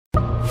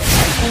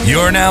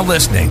You're now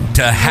listening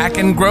to Hack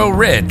and Grow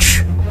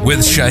Rich with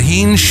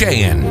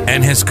Shaahin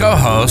and his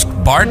co-host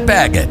Bart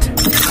Bagget,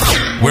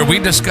 where we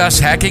discuss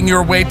hacking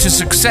your way to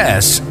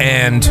success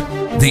and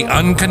the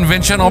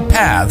unconventional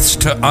paths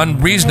to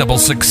unreasonable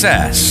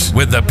success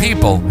with the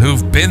people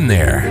who've been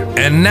there.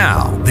 And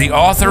now, the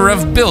author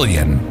of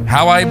Billion,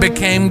 How I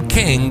Became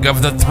King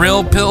of the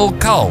Thrill Pill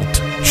Cult,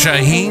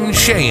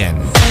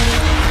 Shaahin.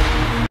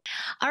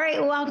 All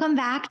right, welcome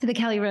back to the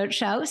Kelly Roach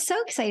Show. So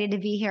excited to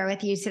be here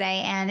with you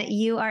today, and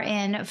you are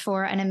in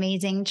for an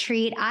amazing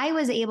treat. I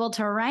was able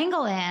to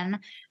wrangle in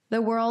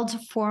the world's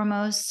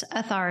foremost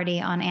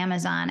authority on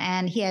Amazon,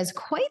 and he has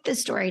quite the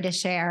story to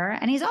share.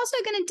 And he's also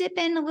going to dip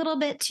in a little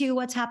bit to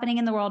what's happening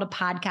in the world of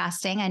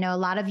podcasting. I know a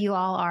lot of you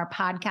all are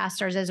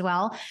podcasters as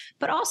well,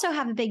 but also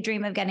have a big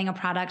dream of getting a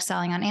product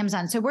selling on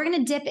Amazon. So we're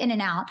going to dip in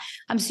and out.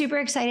 I'm super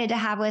excited to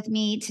have with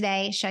me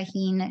today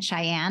Shaahin.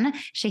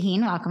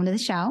 Shaahin, welcome to the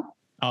show.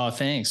 Oh,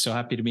 thanks. So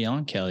happy to be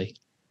on, Kelly.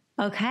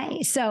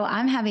 Okay. So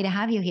I'm happy to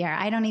have you here.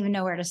 I don't even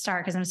know where to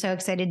start because I'm so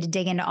excited to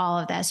dig into all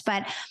of this,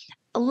 but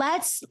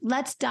let's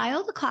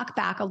dial the clock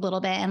back a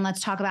little bit and let's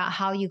talk about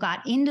how you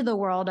got into the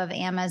world of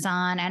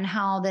Amazon and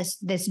how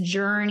this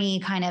journey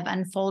kind of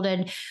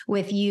unfolded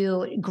with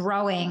you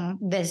growing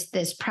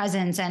this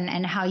presence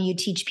and how you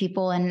teach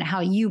people and how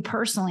you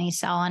personally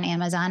sell on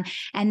Amazon.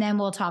 And then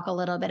we'll talk a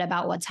little bit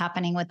about what's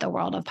happening with the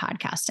world of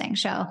podcasting.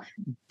 So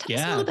tell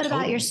us a little bit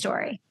about your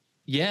story.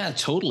 Yeah,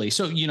 totally.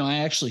 So, I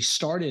actually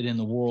started in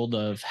the world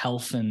of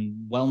health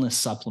and wellness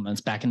supplements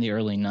back in the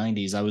early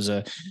 90s. I was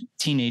a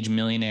teenage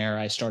millionaire.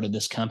 I started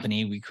this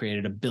company. We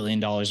created $1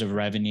 billion of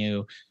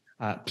revenue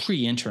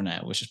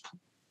pre-internet, which is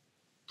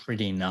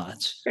pretty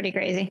nuts. Pretty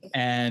crazy.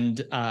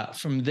 And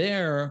from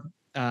there,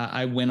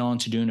 I went on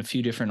to doing a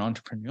few different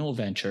entrepreneurial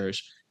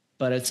ventures.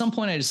 But at some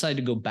point, I decided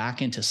to go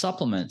back into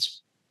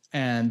supplements.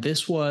 And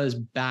this was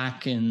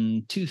back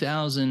in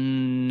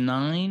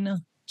 2009,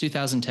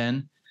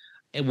 2010.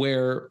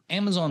 Where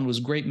Amazon was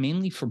great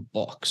mainly for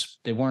books.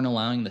 They weren't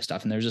allowing this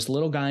stuff. And there's this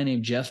little guy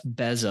named Jeff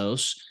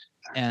Bezos,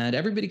 and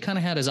everybody kind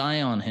of had his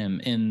eye on him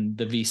in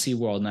the VC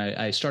world. And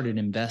I started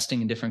investing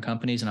in different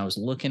companies, and I was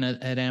looking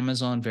at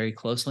Amazon very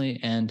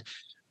closely. And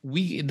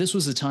this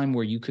was a time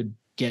where you could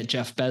get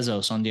Jeff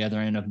Bezos on the other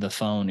end of the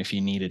phone if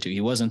you needed to. He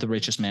wasn't the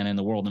richest man in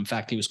the world. In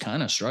fact, he was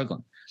kind of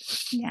struggling.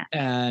 Yeah.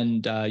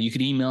 And you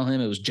could email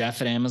him. It was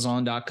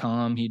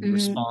jeff@amazon.com. He'd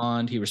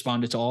respond. He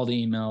responded to all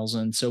the emails.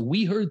 And so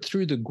we heard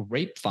through the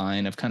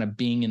grapevine of kind of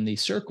being in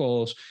these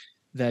circles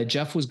that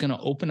Jeff was going to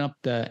open up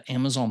the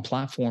Amazon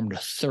platform to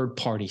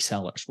third-party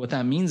sellers. What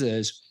that means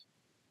is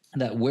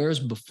that whereas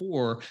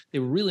before they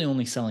were really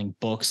only selling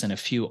books and a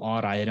few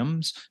odd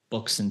items,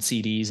 books and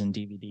CDs and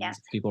DVDs,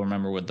 if people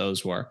remember what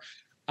those were,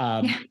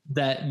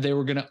 that they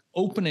were going to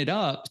open it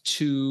up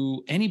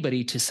to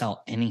anybody to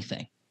sell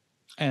anything.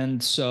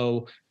 And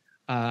so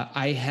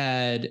I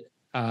had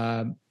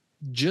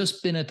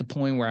just been at the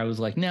point where I was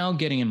like now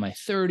getting in my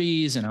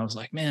 30s. And I was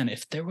like, man,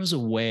 if there was a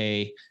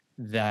way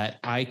that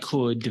I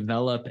could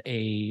develop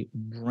a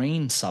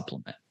brain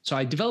supplement. So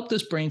I developed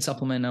this brain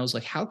supplement and I was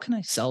like, how can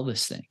I sell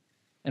this thing?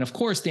 And of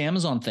course, the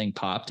Amazon thing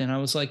popped and I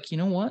was like, you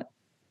know what?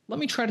 Let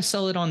me try to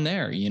sell it on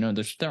there.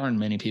 There aren't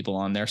many people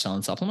on there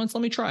selling supplements.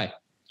 Let me try.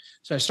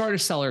 So I started a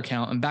seller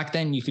account. And back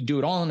then you could do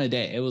it all in a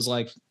day. It was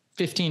like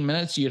 15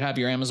 minutes, you'd have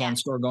your Amazon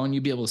store going,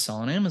 you'd be able to sell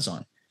on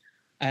Amazon.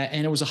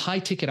 And it was a high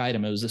ticket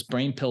item. It was this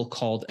brain pill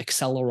called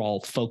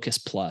Accelerol Focus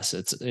Plus.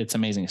 It's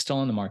amazing. It's still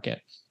on the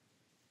market.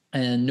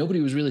 And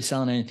nobody was really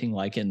selling anything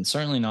like it, and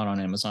certainly not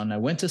on Amazon. I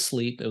went to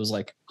sleep. It was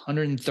like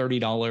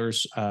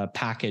 $130 a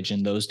package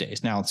in those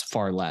days. Now it's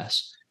far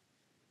less.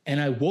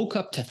 And I woke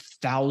up to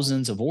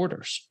thousands of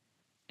orders.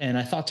 And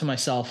I thought to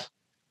myself,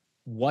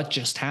 what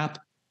just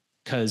happened?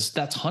 Because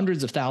that's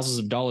hundreds of thousands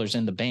of dollars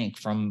in the bank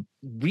from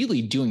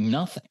really doing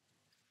nothing.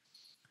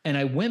 And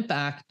I went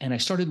back and I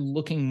started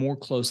looking more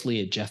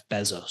closely at Jeff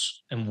Bezos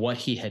and what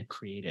he had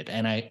created.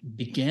 And I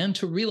began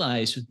to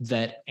realize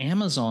that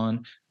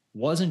Amazon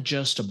wasn't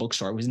just a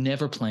bookstore. It was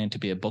never planned to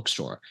be a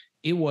bookstore.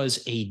 It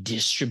was a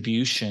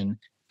distribution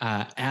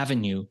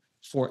avenue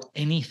for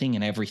anything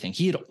and everything.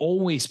 He had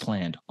always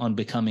planned on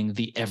becoming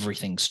the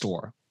everything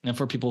store. And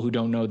for people who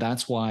don't know,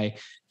 that's why,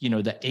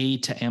 the A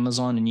to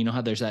Amazon, and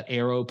how there's that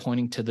arrow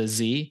pointing to the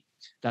Z,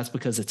 that's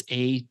because it's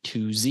A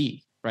to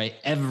Z, right?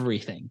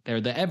 Everything.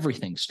 They're the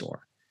everything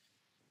store.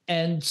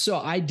 And so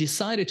I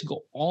decided to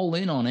go all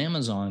in on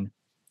Amazon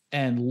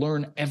and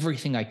learn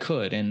everything I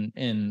could. And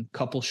in a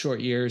couple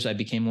short years, I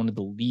became one of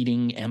the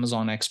leading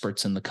Amazon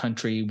experts in the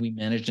country. We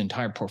managed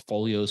entire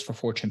portfolios for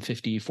Fortune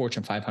 50,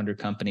 Fortune 500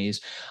 companies.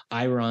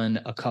 I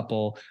run a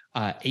couple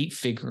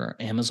 8-figure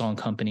Amazon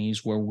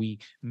companies where we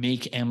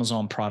make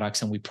Amazon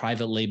products and we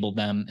private label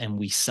them and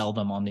we sell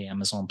them on the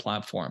Amazon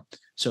platform.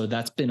 So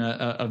that's been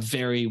a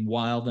very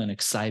wild and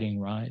exciting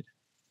ride.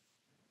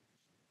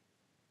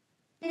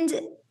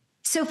 And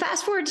so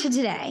fast forward to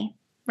today.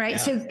 Right. Yeah.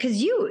 So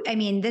because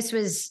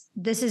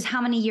this is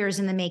how many years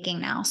in the making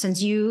now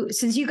since you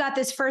got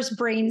this first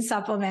brain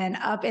supplement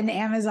up in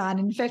Amazon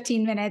in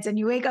 15 minutes and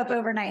you wake up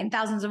overnight and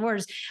thousands of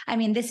orders. I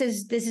mean, this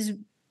is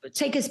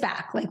take us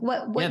back. Like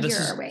what this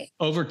year is are we?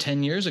 over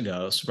 10 years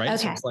ago, right? Okay.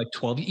 So it's like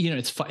 12,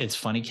 it's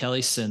funny,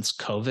 Kelly, since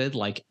COVID,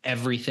 like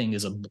everything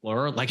is a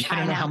blur. Like, I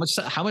don't know how much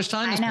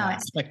time has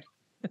passed. Like,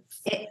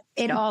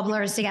 it all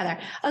blurs together.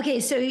 Okay.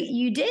 So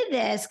you did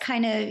this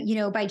kind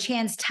of, by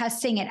chance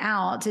testing it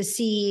out to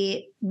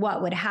see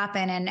what would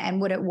happen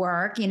and would it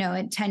work,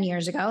 10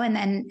 years ago.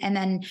 And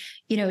then,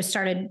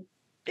 started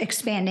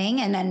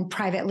expanding and then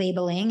private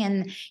labeling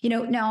and,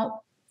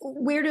 now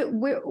where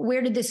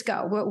did this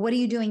go? What are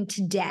you doing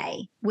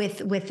today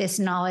with this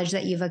knowledge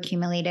that you've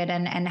accumulated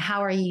and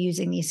how are you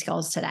using these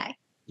skills today?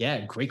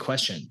 Yeah, great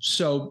question.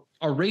 So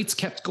our rates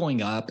kept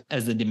going up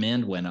as the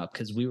demand went up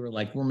because we were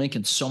like, we're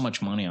making so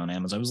much money on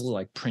Amazon. It was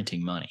like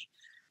printing money.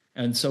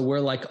 And so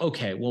we're like,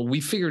 okay, well, we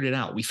figured it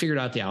out. We figured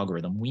out the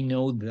algorithm. We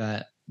know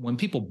that when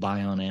people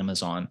buy on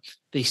Amazon,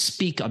 they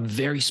speak a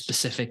very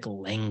specific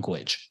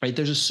language, right?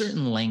 There's a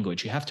certain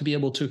language. You have to be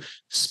able to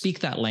speak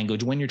that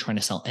language when you're trying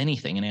to sell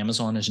anything, and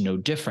Amazon is no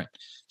different.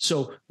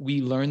 So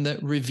we learned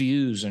that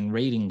reviews and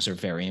ratings are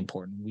very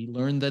important. We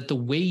learned that the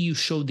way you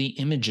show the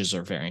images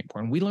are very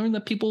important. We learned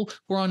that people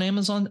who are on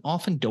Amazon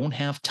often don't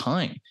have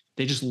time.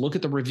 They just look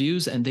at the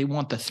reviews and they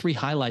want the 3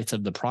 highlights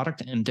of the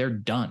product and they're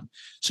done.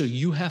 So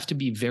you have to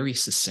be very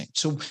succinct.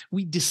 So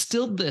we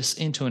distilled this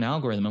into an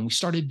algorithm and we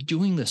started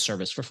doing this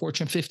service for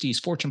Fortune 50s,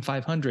 Fortune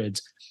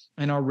 500s,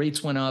 and our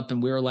rates went up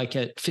and we were like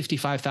at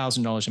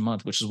 $55,000 a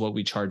month, which is what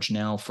we charge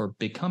now for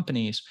big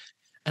companies.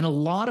 And a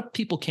lot of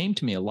people came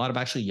to me, a lot of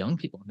actually young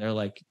people, and they're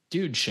like,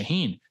 dude,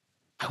 Shaahin,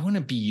 I want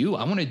to be you.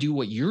 I want to do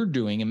what you're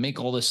doing and make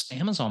all this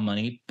Amazon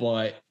money,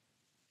 but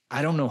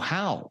I don't know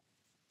how.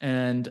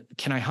 And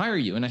can I hire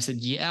you? And I said,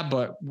 yeah,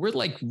 but we're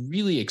like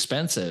really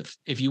expensive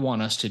if you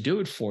want us to do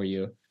it for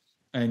you.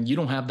 And you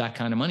don't have that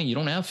kind of money. You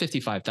don't have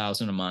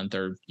 $55,000 a month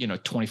or,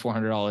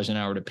 $2,400 an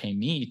hour to pay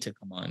me to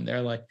come on.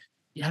 They're like,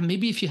 yeah,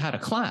 maybe if you had a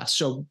class.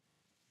 So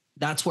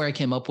that's where I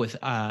came up with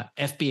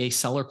FBA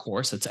Seller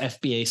Course. It's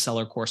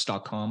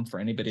fbasellercourse.com for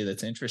anybody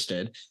that's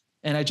interested.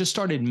 And I just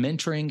started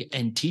mentoring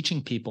and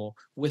teaching people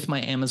with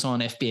my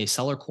Amazon FBA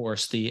Seller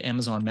Course, the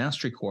Amazon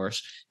Mastery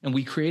Course. And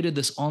we created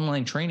this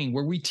online training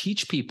where we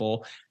teach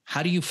people,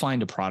 how do you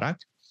find a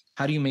product?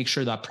 How do you make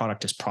sure that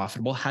product is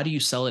profitable? How do you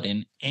sell it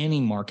in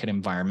any market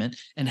environment?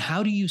 And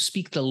how do you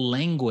speak the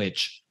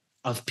language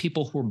of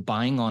people who are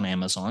buying on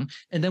Amazon?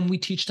 And then we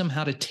teach them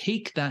how to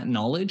take that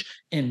knowledge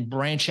and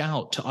branch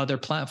out to other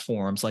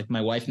platforms. Like my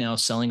wife now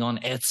is selling on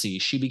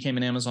Etsy. She became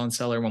an Amazon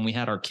seller when we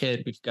had our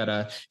kid.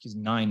 He's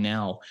 9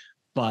 now.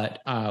 But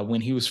when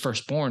he was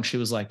first born, she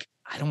was like,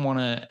 I don't want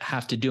to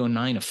have to do a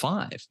 9 to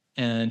 5.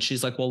 And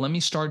she's like, well, let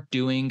me start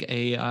doing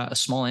a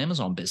small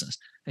Amazon business.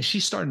 And she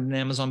started an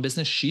Amazon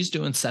business. She's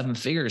doing 7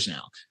 figures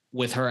now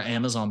with her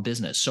Amazon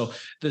business. So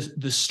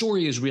the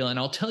story is real. And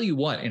I'll tell you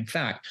what, in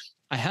fact,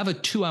 I have a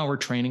 2-hour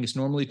training. It's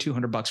normally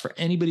 $200 for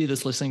anybody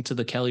that's listening to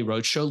the Kelly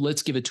Roach Show.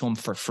 Let's give it to them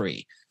for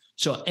free.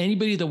 So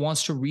anybody that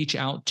wants to reach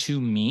out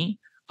to me,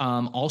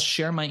 I'll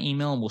share my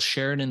email and we'll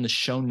share it in the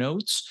show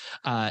notes.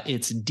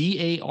 It's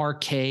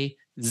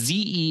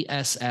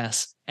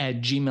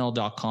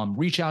darkzess@gmail.com.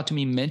 Reach out to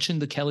me, mention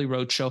the Kelly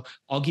Roach Show.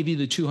 I'll give you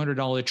the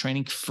 $200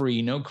 training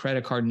free, no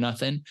credit card,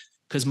 nothing.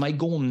 Because my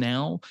goal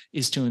now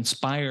is to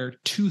inspire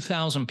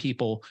 2,000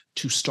 people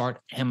to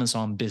start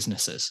Amazon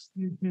businesses.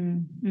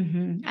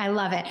 I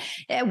love it.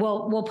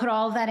 We'll put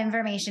all of that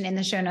information in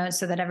the show notes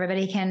so that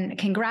everybody can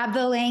grab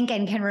the link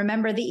and can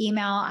remember the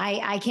email.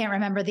 I can't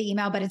remember the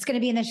email, but it's going to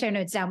be in the show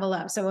notes down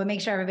below. So we'll make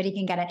sure everybody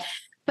can get it.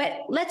 But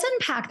let's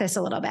unpack this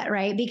a little bit,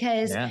 right?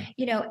 Because,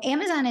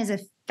 Amazon is a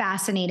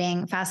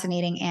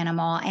fascinating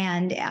animal.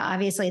 And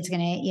obviously it's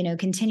going to,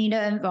 continue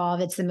to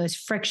evolve. It's the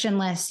most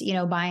frictionless,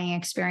 buying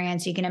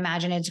experience you can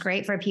imagine. It's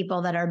great for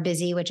people that are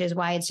busy, which is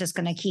why it's just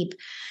going to keep,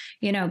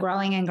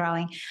 growing and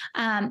growing.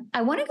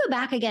 I want to go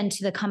back again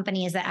to the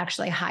companies that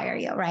actually hire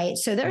you, right?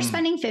 So they're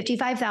spending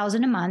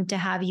 $55,000 a month to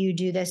have you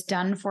do this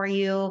done for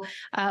you,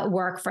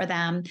 work for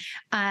them.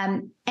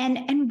 And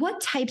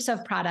what types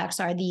of products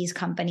are these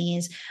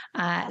companies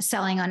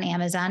selling on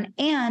Amazon?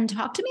 And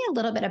talk to me a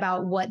little bit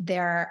about what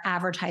their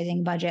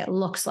advertising budget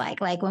looks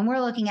like. Like when we're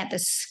looking at the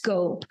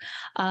scope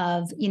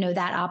of,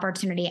 that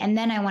opportunity. And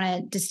then I want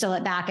to distill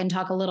it back and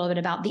talk a little bit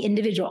about the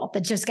individual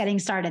that's just getting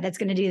started, that's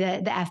going to do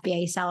the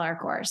FBA seller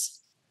course.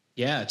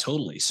 Yeah,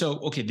 totally. So,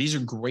 okay, these are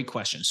great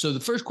questions. So the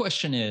first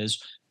question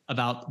is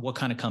about what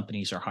kind of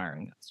companies are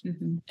hiring us.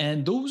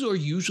 And those are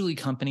usually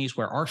companies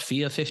where our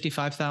fee of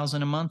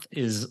 $55,000 a month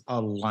is a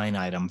line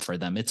item for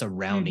them. It's a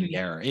rounding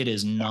error. It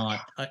is not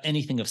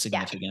anything of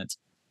significance.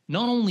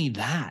 Not only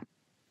that,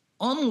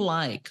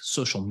 unlike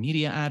social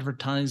media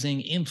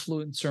advertising,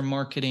 influencer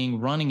marketing,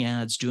 running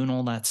ads, doing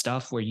all that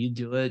stuff where you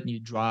do it, you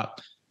drop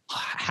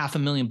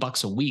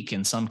 $500,000 a week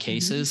in some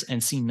cases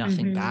and see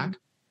nothing back.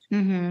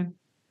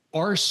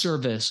 Our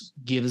service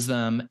gives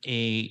them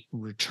a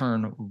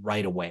return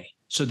right away.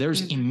 So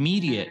there's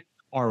immediate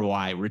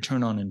ROI,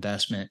 return on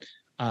investment,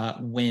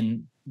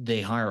 when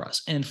they hire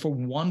us. And for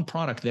one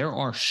product, there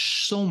are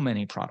so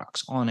many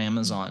products on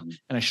Amazon.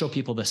 And I show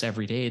people this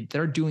every day.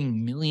 They're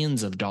doing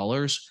millions of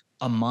dollars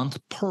a month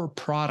per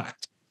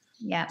product.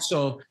 Yeah.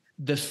 So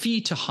the fee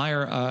to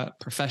hire a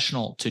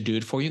professional to do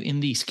it for you in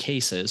these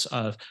cases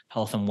of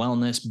health and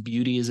wellness,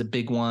 beauty is a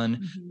big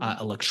one.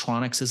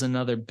 Electronics is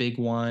another big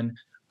one.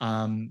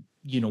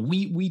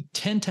 We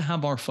tend to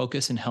have our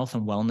focus in health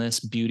and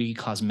wellness, beauty,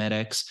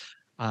 cosmetics.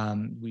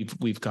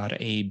 We've got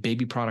a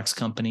baby products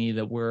company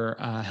that we're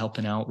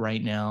helping out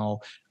right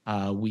now.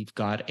 We've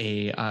got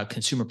a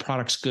consumer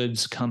products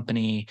goods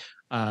company,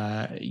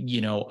 and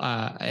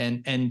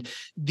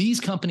these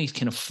companies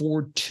can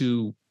afford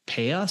to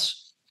pay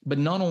us. But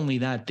not only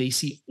that, they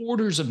see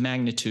orders of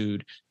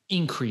magnitude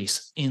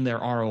increase in their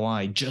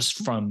ROI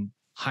just from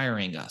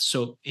hiring us.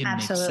 So it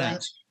makes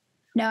sense.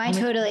 No, I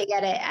totally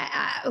get it.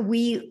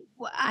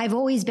 I've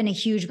always been a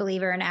huge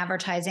believer in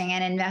advertising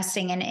and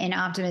investing in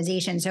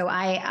optimization. So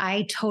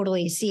I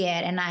totally see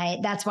it. And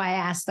that's why I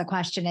asked the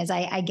question is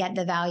I get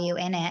the value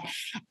in it.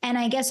 And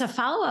I guess a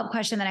follow-up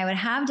question that I would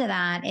have to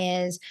that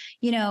is,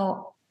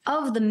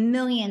 of the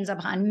millions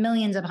upon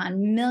millions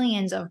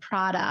of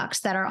products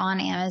that are on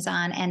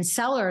Amazon and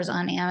sellers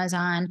on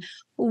Amazon,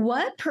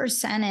 what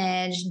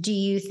percentage do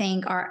you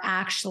think are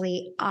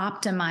actually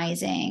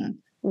optimizing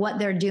what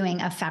they're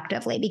doing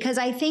effectively? Because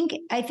I think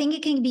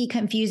it can be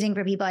confusing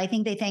for people. I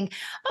think they think,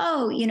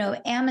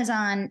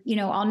 Amazon,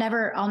 I'll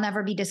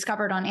never be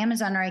discovered on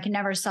Amazon, or I can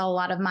never sell a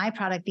lot of my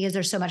product because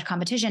there's so much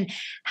competition.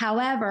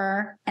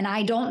 However, and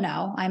I don't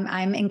know,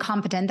 I'm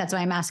incompetent. That's why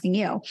I'm asking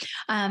you.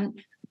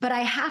 But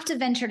I have to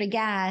venture to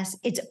guess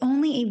it's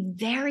only a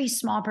very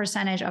small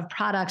percentage of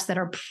products that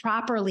are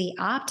properly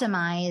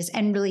optimized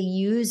and really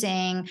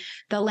using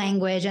the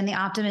language and the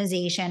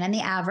optimization and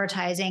the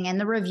advertising and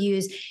the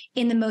reviews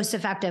in the most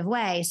effective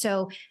way.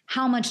 So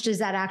how much does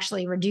that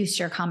actually reduce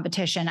your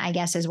competition, I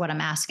guess, is what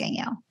I'm asking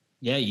you.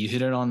 Yeah, you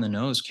hit it on the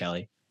nose,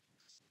 Kelly.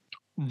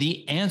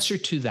 The answer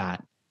to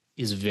that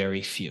is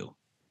very few.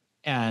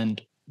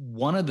 And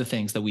one of the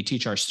things that we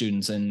teach our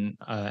students in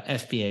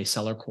FBA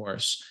seller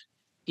course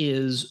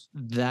is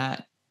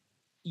that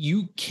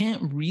you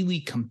can't really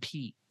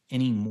compete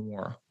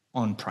anymore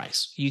on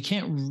price. You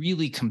can't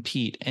really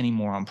compete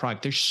anymore on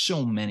product. There's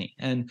so many.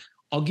 And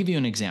I'll give you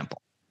an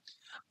example.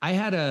 I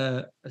had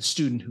a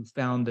student who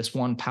found this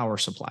one power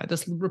supply,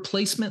 this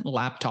replacement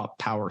laptop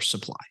power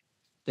supply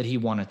that he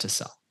wanted to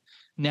sell.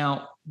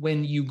 Now,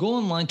 when you go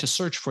online to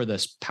search for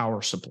this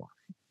power supply,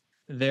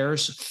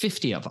 there's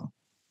 50 of them.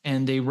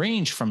 And they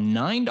range from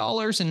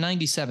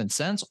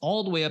 $9.97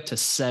 all the way up to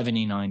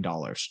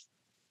 $79.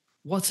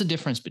 What's the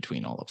difference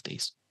between all of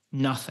these?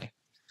 Nothing.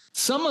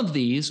 Some of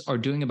these are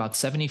doing about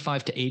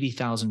 $75,000 to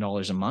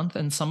 $80,000 a month,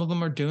 and some of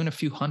them are doing a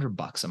few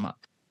 $100 a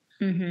month.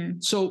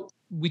 Mm-hmm. So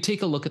we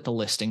take a look at the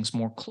listings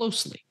more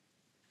closely.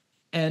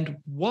 And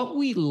what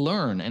we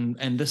learn,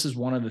 and this is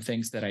one of the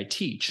things that I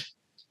teach,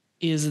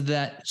 is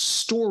that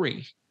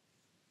story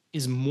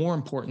is more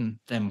important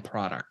than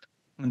product.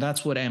 And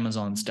that's what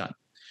Amazon's done.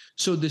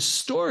 So the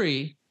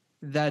story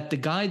that the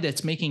guy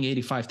that's making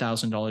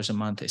 $85,000 a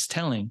month is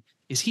telling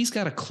is he's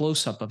got a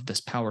close-up of this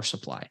power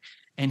supply.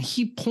 And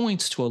he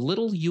points to a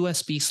little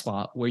USB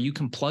slot where you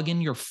can plug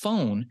in your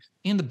phone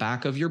in the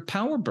back of your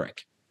power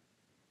brick.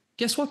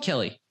 Guess what,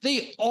 Kelly?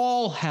 They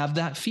all have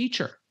that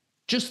feature.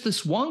 Just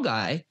this one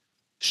guy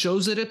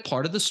shows it as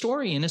part of the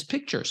story in his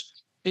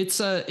pictures. It's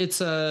a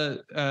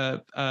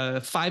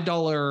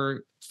 $5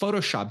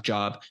 Photoshop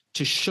job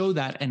to show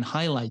that and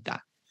highlight that.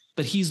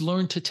 But he's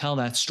learned to tell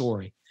that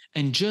story.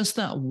 And just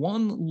that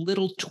one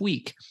little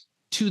tweak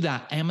to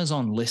that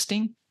Amazon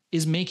listing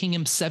is making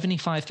him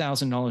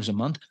 $75,000 a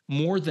month,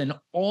 more than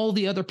all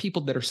the other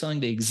people that are selling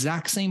the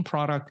exact same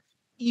product,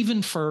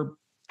 even for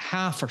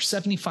half or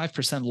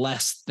 75%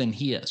 less than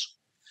he is.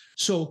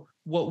 So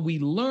what we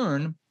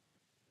learn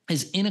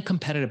is in a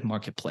competitive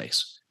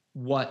marketplace,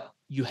 what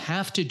you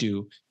have to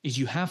do is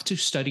you have to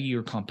study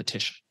your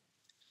competition.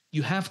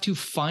 You have to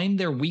find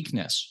their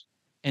weakness,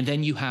 and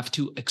then you have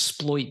to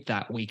exploit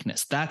that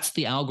weakness. That's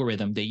the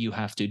algorithm that you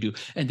have to do.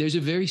 And there's a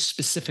very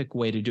specific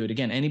way to do it.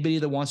 Again, anybody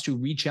that wants to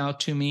reach out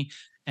to me,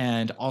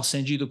 and I'll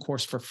send you the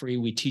course for free.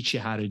 We teach you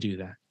how to do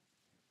that.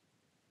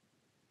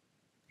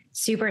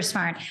 Super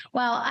smart.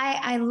 Well,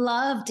 I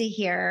love to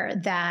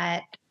hear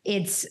that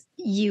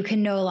you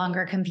can no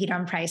longer compete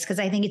on price, because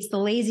I think it's the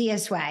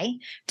laziest way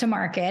to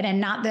market,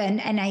 and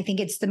I think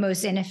it's the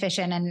most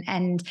inefficient,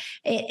 and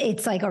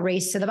it's like a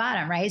race to the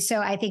bottom, right?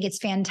 So I think it's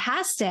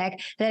fantastic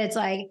that it's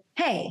like,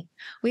 hey,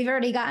 we've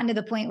already gotten to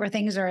the point where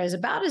things are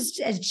about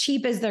as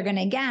cheap as they're going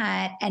to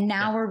get. And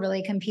now we're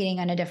really competing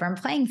on a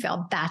different playing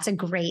field. That's a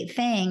great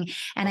thing.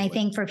 And I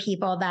think for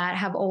people that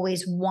have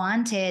always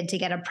wanted to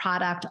get a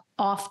product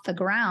off the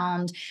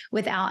ground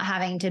without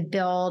having to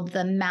build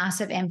the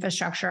massive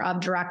infrastructure of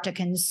direct to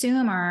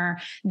consumer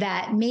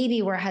that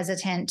maybe we're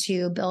hesitant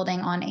to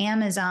building on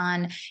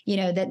Amazon,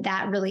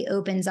 that really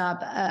opens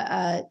up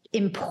a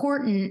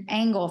important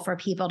angle for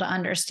people to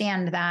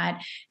understand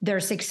that their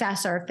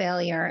success or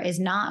failure is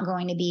not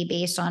going to be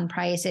based on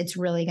price. It's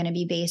really going to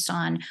be based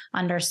on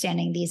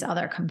understanding these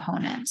other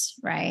components,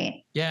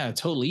 right? Yeah,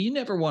 totally. You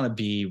never want to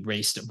be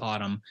race to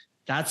bottom.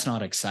 That's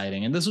not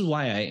exciting. And this is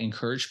why I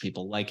encourage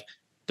people,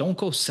 don't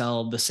go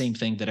sell the same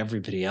thing that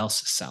everybody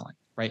else is selling,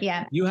 right?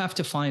 Yeah. You have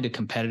to find a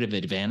competitive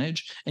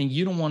advantage, and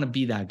you don't want to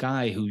be that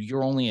guy who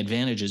your only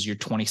advantage is you're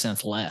 20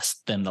 cents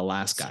less than the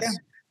last guy.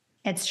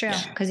 It's true,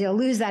 because you'll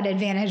lose that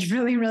advantage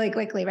really, really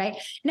quickly, right?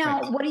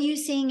 Now, Right. what are you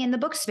seeing in the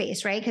book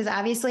space, right? Because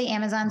obviously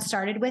Amazon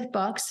started with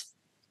books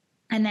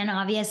and then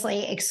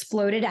obviously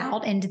exploded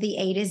out into the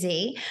A to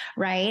Z,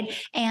 right?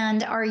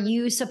 And are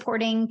you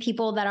supporting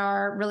people that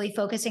are really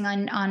focusing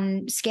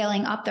on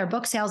scaling up their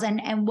book sales?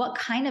 And what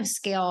kind of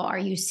scale are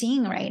you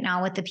seeing right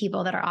now with the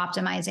people that are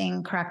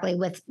optimizing correctly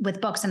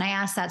with books? And I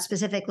ask that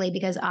specifically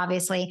because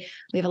obviously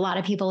we have a lot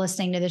of people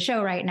listening to the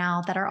show right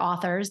now that are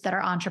authors, that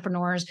are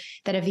entrepreneurs,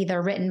 that have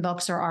either written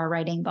books or are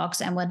writing books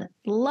and would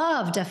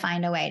love to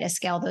find a way to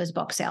scale those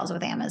book sales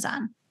with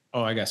Amazon.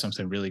 Oh, I got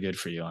something really good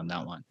for you on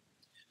that one.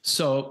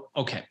 So,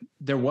 okay,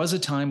 there was a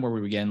time where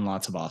we were getting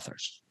lots of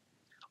authors.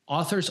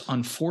 Authors,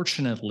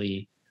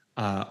 unfortunately,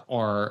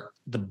 are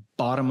the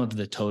bottom of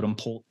the totem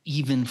pole,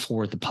 even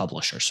for the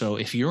publisher. So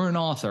if you're an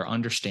author,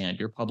 understand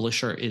your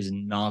publisher is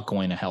not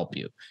going to help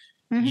you.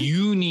 Mm-hmm.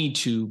 You need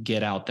to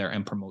get out there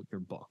and promote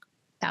your book.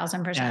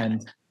 1000%.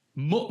 And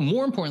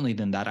more importantly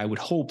than that, I would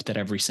hope that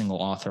every single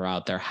author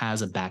out there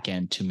has a back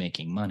end to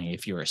making money.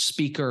 If you're a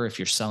speaker, if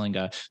you're selling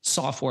a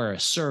software, a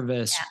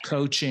service,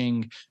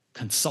 coaching,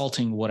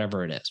 consulting,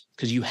 whatever it is,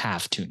 because you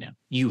have to now.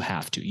 You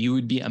have to. You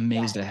would be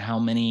amazed at how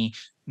many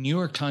New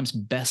York Times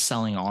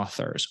best-selling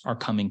authors are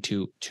coming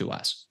to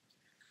us.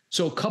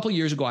 So a couple of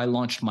years ago, I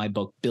launched my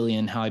book,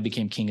 Billion, How I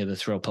Became King of the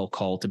Thrill Pill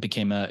Cult. It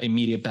became an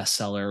immediate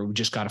bestseller. We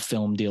just got a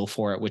film deal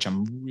for it, which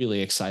I'm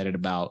really excited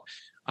about.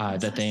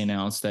 That they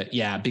announced that,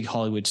 big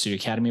Hollywood studio,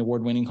 Academy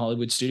Award-winning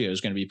Hollywood studio is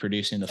going to be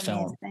producing the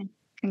film.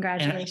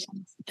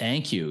 Congratulations.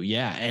 Thank you.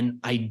 Yeah. And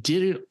I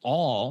did it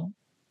all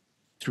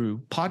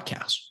through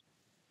podcasts,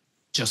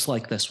 just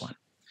like this one.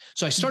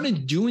 So I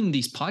started doing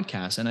these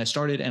podcasts, and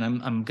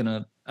I'm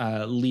going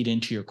to lead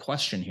into your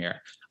question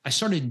here. I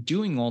started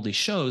doing all these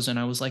shows, and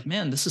I was like,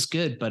 man, this is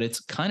good, but it's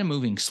kind of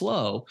moving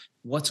slow.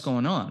 What's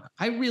going on?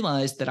 I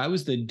realized that I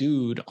was the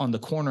dude on the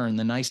corner in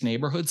the nice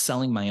neighborhood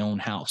selling my own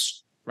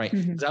house, right?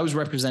 Because I was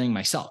representing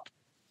myself.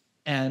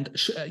 And,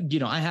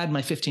 I had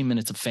my 15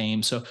 minutes of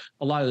fame. So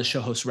a lot of the show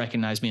hosts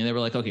recognized me, and they were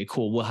like, okay,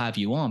 cool, we'll have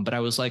you on. But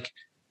I was like,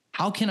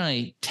 how can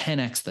I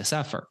 10X this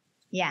effort?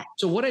 Yeah.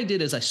 So what I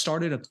did is I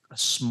started a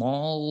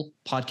small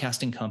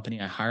podcasting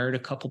company. I hired a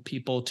couple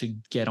people to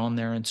get on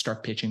there and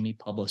start pitching me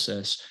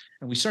publicists.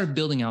 And we started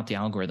building out the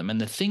algorithm. And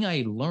the thing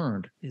I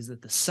learned is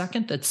that the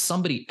second that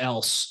somebody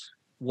else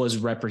was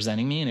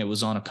representing me and it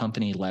was on a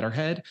company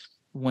letterhead,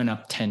 went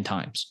up 10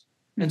 times.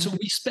 And so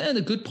we spent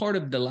a good part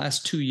of the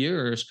last 2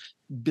 years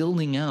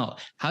building out,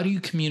 how do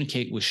you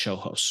communicate with show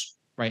hosts,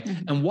 right?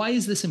 And why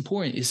is this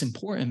important? It's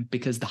important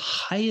because the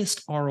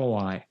highest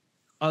ROI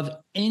of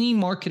any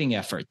marketing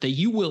effort that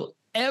you will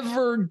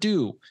ever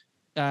do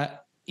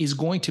is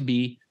going to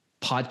be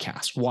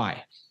podcasts.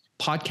 Why?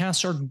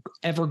 Podcasts are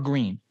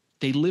evergreen.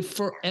 They live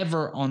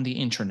forever on the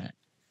internet.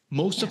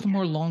 Most of them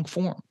are long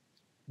form.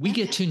 We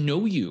get to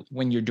know you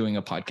when you're doing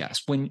a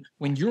podcast.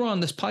 When you're on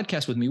this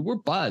podcast with me, we're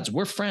buds,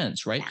 we're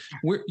friends, right?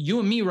 You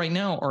and me right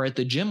now are at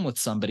the gym with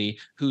somebody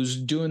who's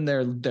doing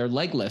their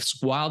leg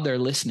lifts while they're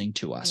listening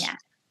to us,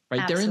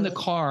 right? Absolutely. They're in the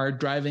car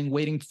driving,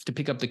 waiting to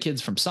pick up the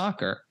kids from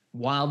soccer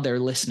while they're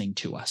listening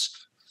to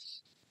us.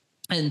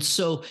 And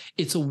so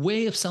it's a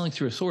way of selling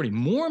through authority.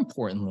 More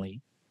importantly,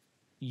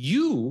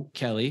 you,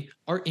 Kelly,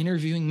 are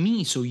interviewing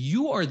me. So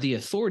you are the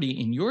authority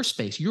in your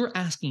space. You're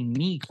asking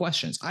me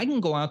questions. I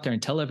can go out there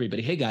and tell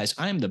everybody, hey guys,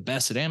 I'm the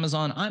best at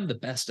Amazon. I'm the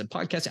best at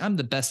podcasting. I'm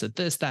the best at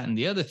this, that, and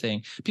the other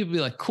thing. People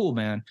be like, cool,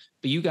 man,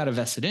 but you got a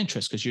vested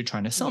interest because you're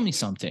trying to sell me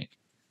something.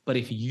 But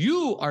if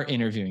you are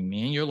interviewing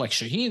me and you're like,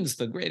 Shaahin's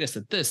the greatest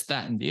at this,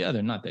 that, and the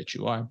other, not that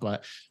you are,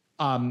 but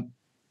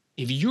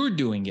if you're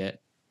doing it,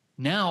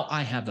 now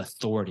I have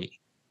authority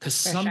because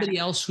somebody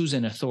else who's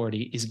in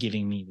authority is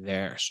giving me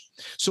theirs.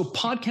 So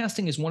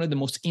podcasting is one of the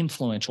most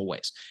influential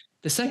ways.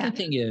 The second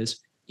thing is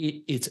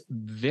it's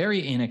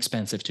very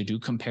inexpensive to do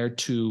compared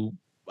to,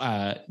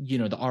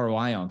 the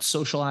ROI on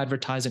social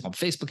advertising, on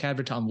Facebook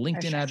advertising, on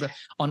LinkedIn advertising,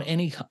 on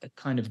any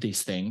kind of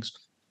these things.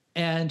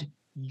 And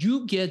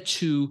you get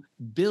to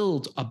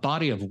build a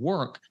body of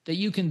work that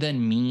you can then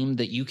meme,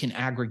 that you can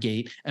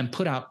aggregate and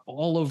put out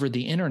all over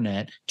the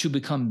internet to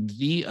become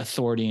the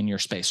authority in your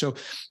space. So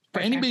for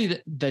anybody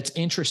that's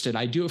interested,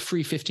 I do a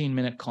free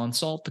 15-minute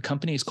consult. The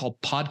company is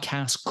called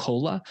Podcast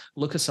Cola.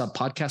 Look us up,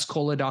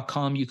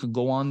 podcastcola.com. You can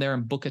go on there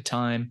and book a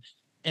time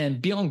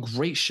and be on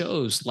great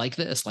shows like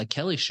this, like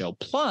Kelly's show.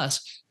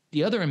 Plus,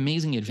 the other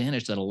amazing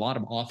advantage that a lot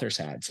of authors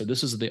had, so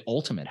this is the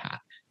ultimate hack,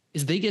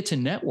 is they get to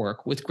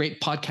network with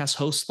great podcast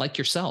hosts like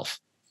yourself.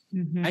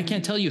 I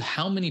can't tell you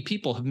how many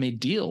people have made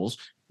deals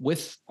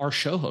with our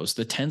show hosts,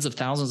 the tens of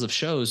thousands of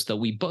shows that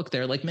we book.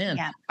 They're like, man,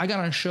 I got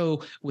on a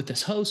show with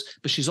this host,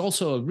 but she's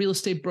also a real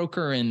estate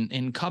broker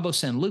in Cabo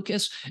San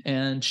Lucas.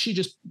 And she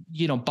just,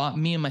 bought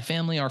me and my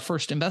family our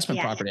first investment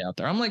property out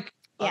there. I'm like,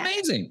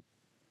 amazing.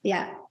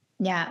 Yeah.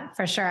 Yeah,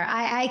 for sure.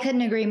 I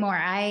couldn't agree more.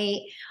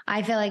 I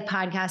feel like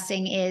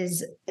podcasting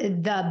is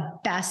the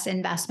best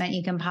investment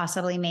you can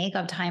possibly make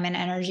of time and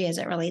energy as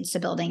it relates to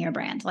building your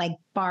brand, like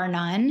bar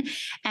none.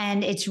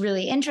 And it's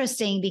really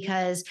interesting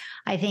because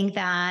I think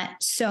that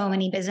so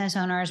many business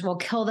owners will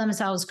kill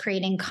themselves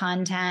creating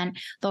content.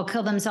 They'll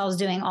kill themselves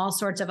doing all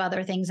sorts of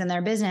other things in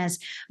their business,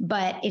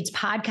 but it's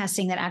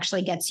podcasting that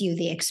actually gets you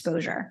the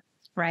exposure.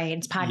 Right.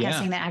 It's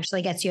podcasting that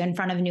actually gets you in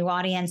front of new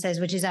audiences,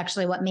 which is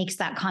actually what makes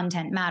that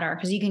content matter.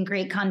 Because you can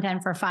create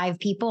content for 5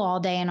 people all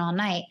day and all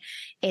night.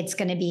 It's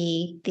going to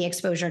be the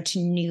exposure to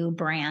new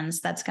brands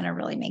that's going to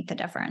really make the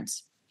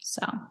difference.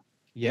 So,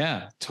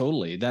 yeah,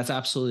 totally. That's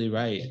absolutely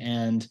right.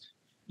 And,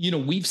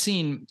 we've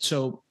seen,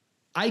 so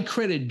I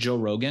credit Joe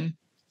Rogan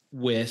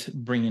with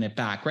bringing it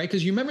back, right?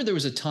 Because you remember there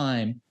was a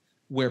time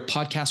where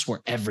podcasts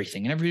were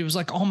everything and everybody was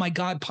like, oh my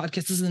God,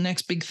 podcast is the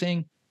next big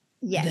thing.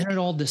 Yeah. Then it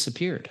all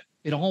disappeared.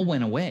 It all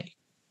went away.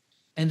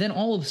 And then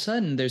all of a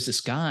sudden there's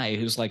this guy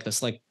who's like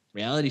this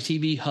reality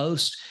TV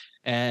host,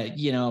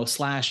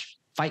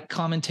 / fight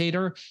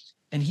commentator.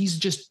 And he's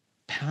just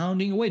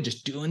pounding away,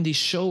 just doing these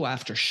show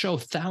after show,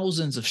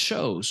 thousands of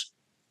shows.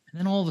 And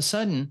then all of a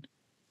sudden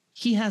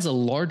he has a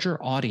larger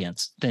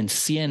audience than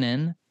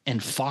CNN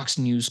and Fox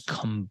News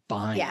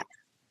combined. Yeah.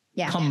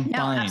 Yeah. Combined.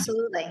 No,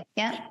 absolutely.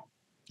 Yeah.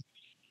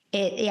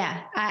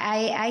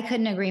 I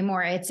couldn't agree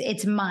more.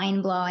 It's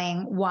mind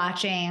blowing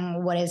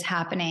watching what is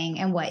happening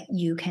and what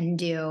you can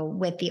do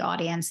with the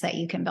audience that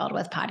you can build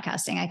with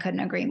podcasting. I couldn't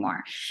agree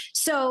more.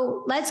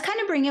 So let's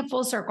kind of bring it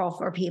full circle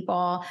for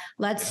people.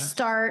 Let's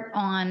start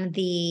on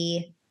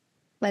the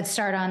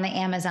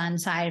Amazon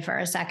side for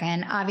a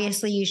second.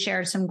 Obviously, you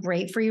shared some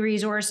great free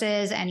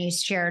resources and you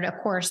shared a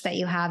course that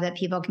you have that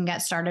people can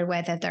get started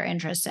with if they're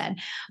interested.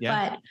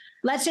 Yeah. But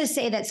let's just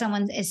say that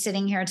someone is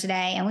sitting here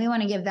today and we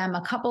want to give them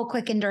a couple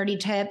quick and dirty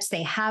tips.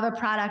 They have a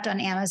product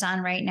on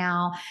Amazon right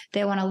now.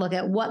 They want to look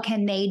at what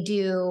can they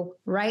do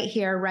right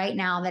here, right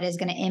now that is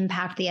going to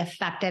impact the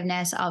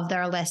effectiveness of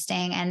their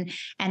listing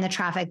and the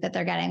traffic that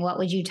they're getting. What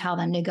would you tell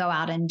them to go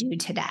out and do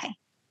today?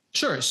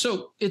 Sure.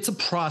 So it's a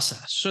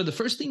process. So the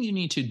first thing you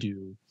need to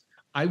do,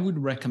 I would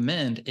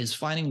recommend, is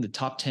finding the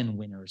top 10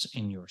 winners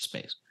in your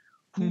space.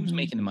 Who's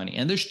making the money?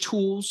 And there's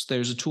tools.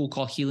 There's a tool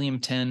called Helium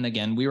 10.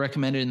 Again, we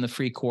recommend it in the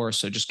free course.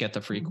 So just get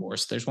the free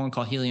course. There's one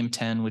called Helium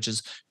 10, which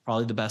is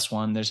probably the best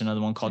one. There's another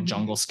one called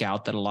Jungle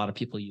Scout that a lot of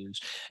people use.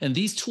 And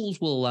these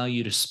tools will allow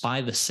you to spy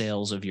the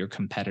sales of your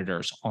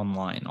competitors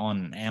online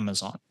on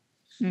Amazon.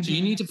 So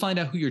you need to find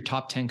out who your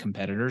top 10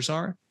 competitors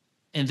are.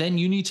 And then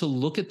you need to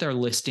look at their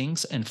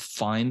listings and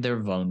find their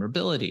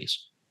vulnerabilities.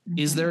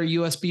 Is there a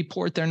USB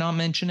port they're not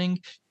mentioning?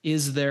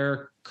 Is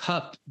their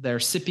cup, their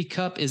sippy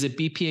cup, is it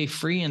BPA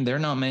free and they're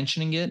not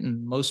mentioning it?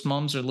 And most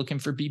moms are looking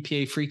for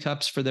BPA free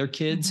cups for their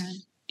kids.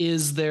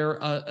 Is there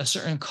a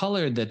certain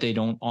color that they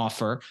don't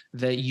offer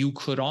that you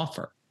could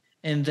offer?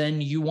 And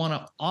then you want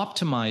to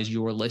optimize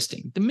your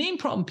listing. The main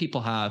problem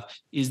people have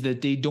is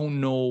that they don't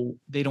know,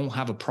 they don't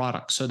have a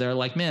product. So they're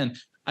like, man,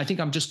 I think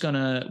I'm just going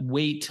to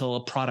wait till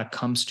a product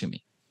comes to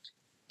me.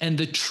 And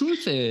the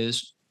truth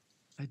is,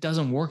 it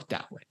doesn't work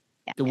that way.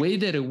 The way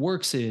that it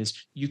works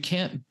is you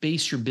can't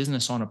base your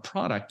business on a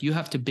product. You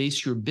have to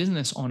base your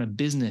business on a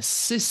business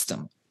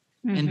system.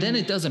 And then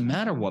it doesn't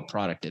matter what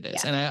product it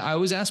is. And I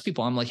always ask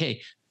people, I'm like,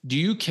 hey, do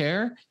you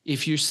care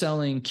if you're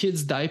selling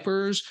kids'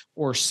 diapers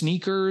or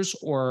sneakers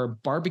or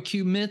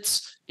barbecue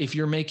mitts if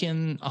you're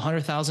making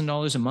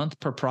 $100,000 a month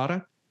per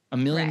product,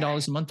 $1 million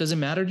a month? Does it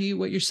matter to you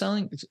what you're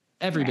selling?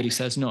 Everybody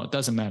says, no, it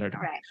doesn't matter to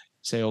me.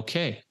 Say,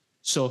 okay.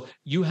 So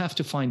you have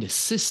to find a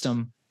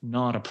system,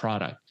 not a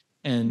product.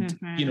 And,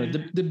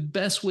 the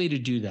best way to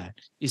do that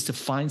is to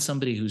find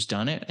somebody who's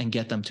done it and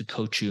get them to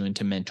coach you and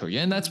to mentor you.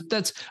 And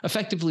that's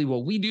effectively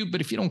what we do.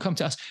 But if you don't come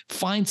to us,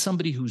 find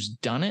somebody who's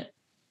done it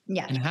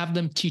and have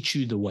them teach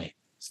you the way.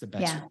 It's the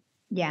best way.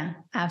 Yeah,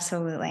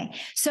 absolutely.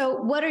 So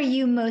what are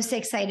you most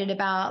excited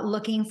about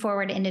looking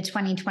forward into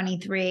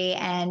 2023,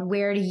 and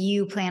where do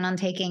you plan on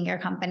taking your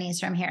companies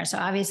from here? So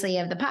obviously you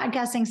have the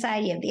podcasting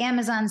side, you have the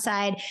Amazon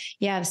side,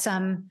 you have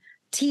some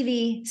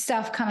TV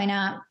stuff coming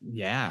up.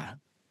 Yeah,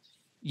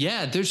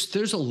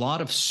 there's a lot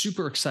of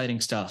super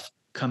exciting stuff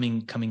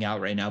coming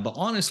out right now. But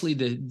honestly,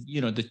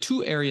 the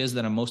 2 areas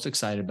that I'm most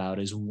excited about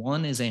is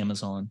one is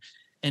Amazon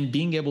and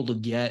being able to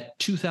get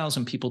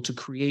 2,000 people to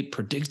create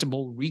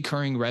predictable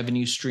recurring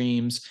revenue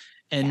streams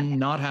and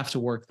not have to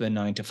work the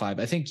 9 to 5.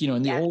 I think,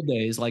 in the old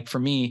days, like for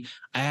me,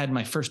 I had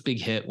my first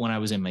big hit when I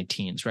was in my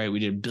teens, right? We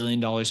did $1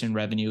 billion in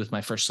revenue with my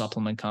first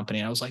supplement company.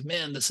 And I was like,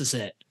 man, this is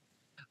it.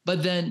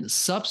 But then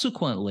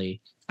subsequently,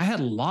 I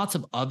had lots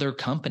of other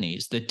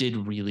companies that did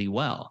really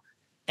well.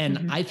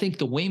 And I think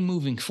the way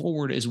moving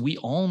forward is we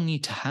all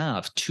need to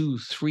have 2,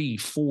 3,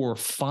 4,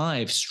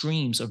 5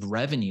 streams of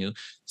revenue,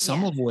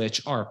 some of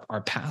which are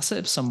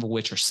passive, some of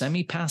which are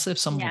semi-passive,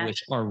 some of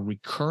which are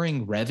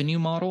recurring revenue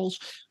models,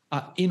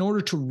 in order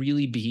to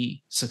really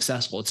be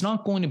successful. It's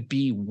not going to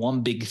be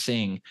one big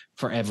thing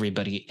for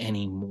everybody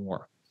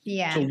anymore.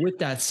 Yeah. So with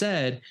that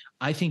said,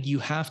 I think you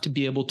have to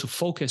be able to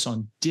focus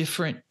on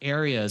different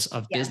areas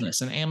of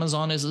business. And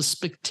Amazon is a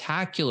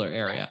spectacular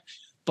area,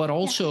 but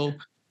also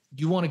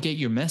you want to get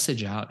your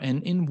message out.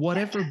 And in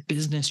whatever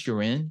business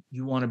you're in,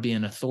 you want to be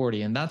an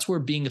authority. And that's where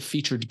being a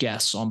featured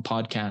guest on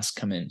podcasts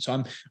come in.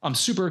 So I'm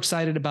super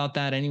excited about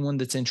that. Anyone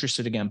that's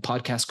interested, again,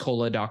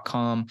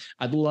 podcastcola.com.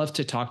 I'd love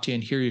to talk to you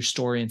and hear your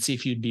story and see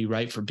if you'd be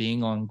right for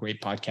being on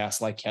great podcasts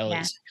like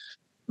Kelly's.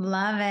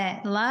 Love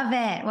it. Love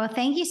it. Well,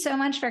 thank you so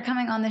much for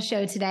coming on the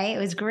show today. It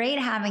was great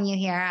having you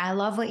here. I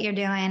love what you're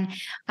doing.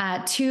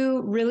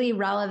 Two really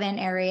relevant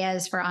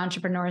areas for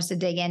entrepreneurs to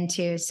dig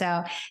into.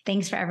 So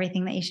thanks for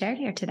everything that you shared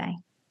here today.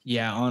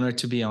 Yeah, honored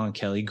to be on,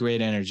 Kelly. Great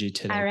energy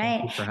today. All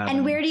right.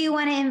 And where do you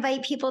want to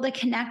invite people to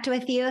connect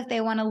with you if they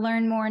want to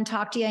learn more and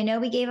talk to you? I know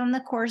we gave them the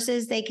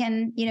courses they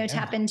can,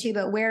 tap into,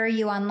 but where are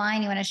you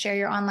online? You want to share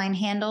your online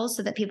handles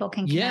so that people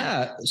can connect?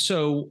 Yeah.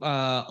 So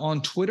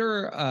on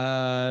Twitter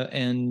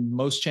and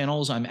most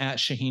channels, I'm at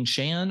Shaahin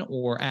Shaahin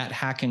or at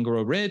Hack and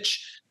Grow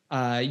Rich.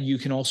 You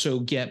can also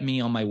get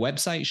me on my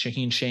website,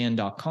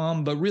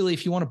 shaahinshaahin.com. But really,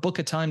 if you want to book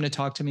a time to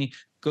talk to me,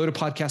 go to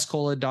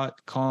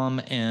podcastcola.com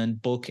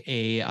and book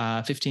a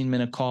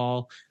 15-minute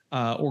call,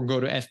 or go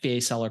to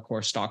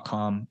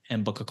fbasellercourse.com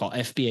and book a call.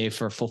 FBA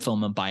for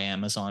Fulfillment by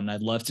Amazon.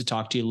 I'd love to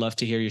talk to you, love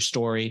to hear your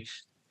story,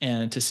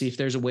 and to see if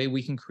there's a way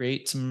we can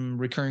create some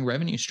recurring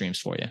revenue streams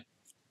for you.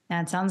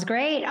 That sounds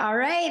great. All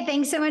right.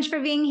 Thanks so much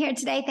for being here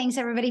today. Thanks,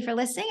 everybody, for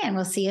listening, and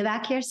we'll see you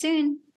back here soon.